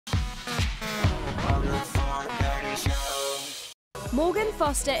Morganne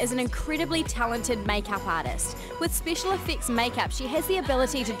Foster is an incredibly talented makeup artist. With special effects makeup, she has the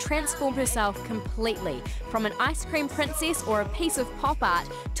ability to transform herself completely, from an ice cream princess or a piece of pop art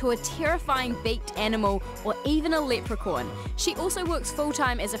to a terrifying beaked animal or even a leprechaun. She also works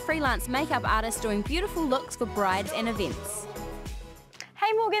full-time as a freelance makeup artist doing beautiful looks for brides and events.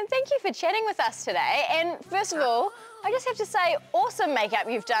 Hey Morganne, thank you for chatting with us today. And first of all, I just have to say, awesome makeup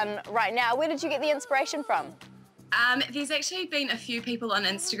you've done right now. Where did you get the inspiration from? There's actually been a few people on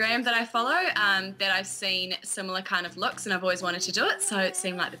Instagram that I follow that I've seen similar kind of looks, and I've always wanted to do it, so it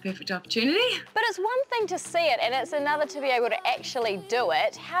seemed like the perfect opportunity. But it's one thing to see it and it's another to be able to actually do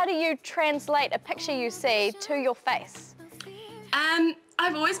it. How do you translate a picture you see to your face?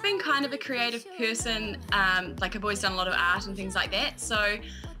 I've always been kind of a creative person, like I've always done a lot of art and things like that, so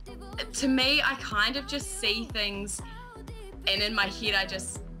to me I kind of just see things and in my head I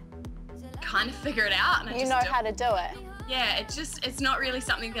just kind of figure it out. And you know how to do it. Yeah, it's not really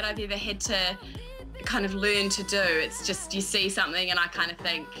something that I've ever had to kind of learn to do. It's just you see something and I kind of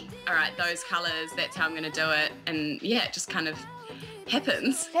think, all right, those colours, that's how I'm going to do it. And yeah, it just kind of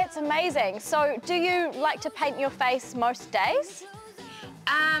happens. That's amazing. So do you like to paint your face most days?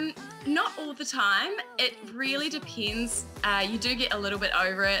 Not all the time. It really depends. You do get a little bit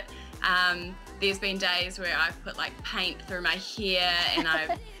over it. There's been days where I've put like paint through my hair and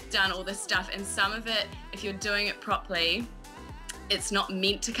I've done all this stuff, and some of it, if you're doing it properly, it's not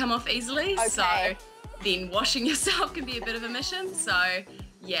meant to come off easily. Okay. So then washing yourself can be a bit of a mission. So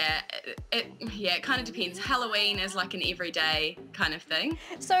yeah, it kind of depends. Halloween is like an everyday kind of thing.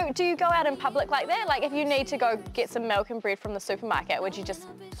 So do you go out in public like that? Like if you need to go get some milk and bread from the supermarket, would you just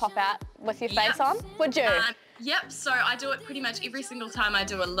pop out with your face on? Would you? Yep, so I do it pretty much every single time I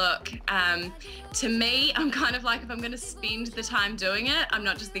do a look. To me, I'm kind of like, if I'm going to spend the time doing it, I'm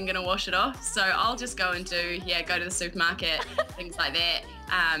not just then going to wash it off. So I'll just go and go to the supermarket, things like that.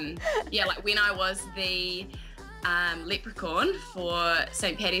 Yeah, like when I was the leprechaun for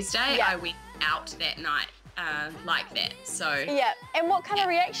St. Paddy's Day, I went out that night like that. So yeah, and what kind of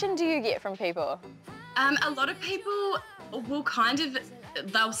reaction do you get from people? A lot of people will kind of,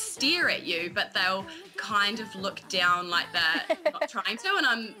 they'll stare at you, but they'll kind of look down like they're not trying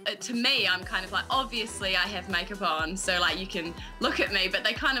to. And to me, I'm kind of like, obviously I have makeup on, so like you can look at me, but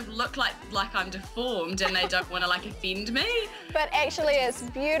they kind of look like I'm deformed and they don't want to like offend me. But actually it's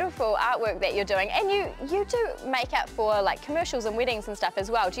beautiful artwork that you're doing. And you do makeup for like commercials and weddings and stuff as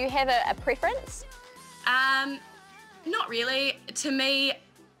well. Do you have a preference? Not really. To me,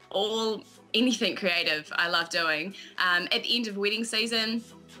 anything creative I love doing. At the end of wedding season,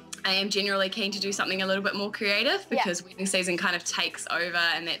 I am generally keen to do something a little bit more creative because wedding season kind of takes over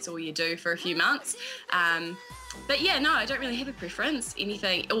and that's all you do for a few months. But yeah, no, I don't really have a preference.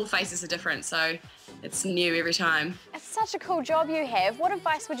 All faces are different, so it's new every time. It's such a cool job you have. What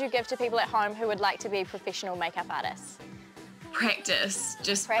advice would you give to people at home who would like to be professional makeup artists? Practice.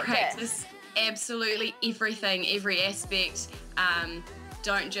 Just practice absolutely everything, every aspect.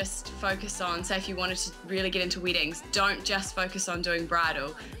 Don't just focus on, say if you wanted to really get into weddings, don't just focus on doing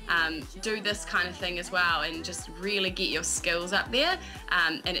bridal. Do this kind of thing as well and just really get your skills up there.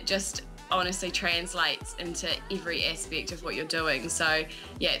 And it just honestly translates into every aspect of what you're doing. So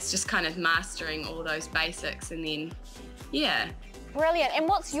yeah, it's just kind of mastering all those basics and then, yeah. Brilliant. And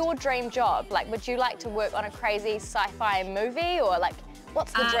what's your dream job? Like, would you like to work on a crazy sci-fi movie, or like,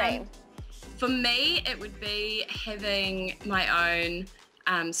 what's the dream? For me, it would be having my own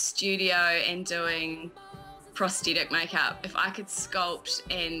studio and doing prosthetic makeup. If I could sculpt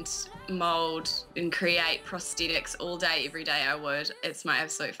and mould and create prosthetics all day, every day, I would. It's my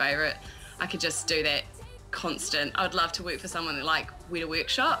absolute favourite. I could just do that constant. I would love to work for someone that like wet a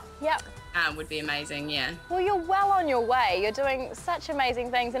workshop. Yep. Would be amazing, yeah. Well, you're well on your way. You're doing such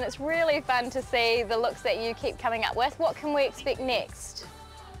amazing things and it's really fun to see the looks that you keep coming up with. What can we expect next?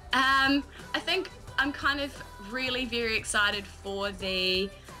 I think I'm kind of really very excited for the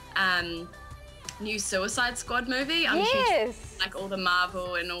new Suicide Squad movie. I'm huge, like all the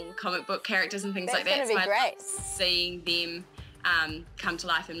Marvel and all comic book characters and things like that. That's gonna be great. Seeing them come to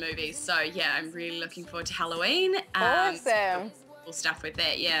life in movies. So yeah, I'm really looking forward to Halloween. Awesome. Cool stuff with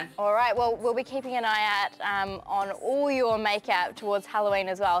that, yeah. All right, well, we'll be keeping an eye out on all your makeup towards Halloween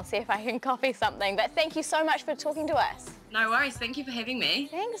as well, see if I can copy something. But thank you so much for talking to us. No worries, thank you for having me.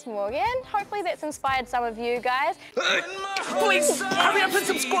 Thanks, Morganne. Hopefully that's inspired some of you guys. Please, hurry up and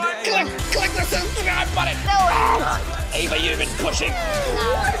subscribe. Click the subscribe button. Ava, you've been pushing.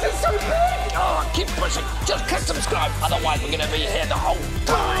 Why is it so big? Oh, keep pushing. Just click subscribe. Otherwise, we're going to be here the whole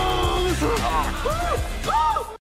time.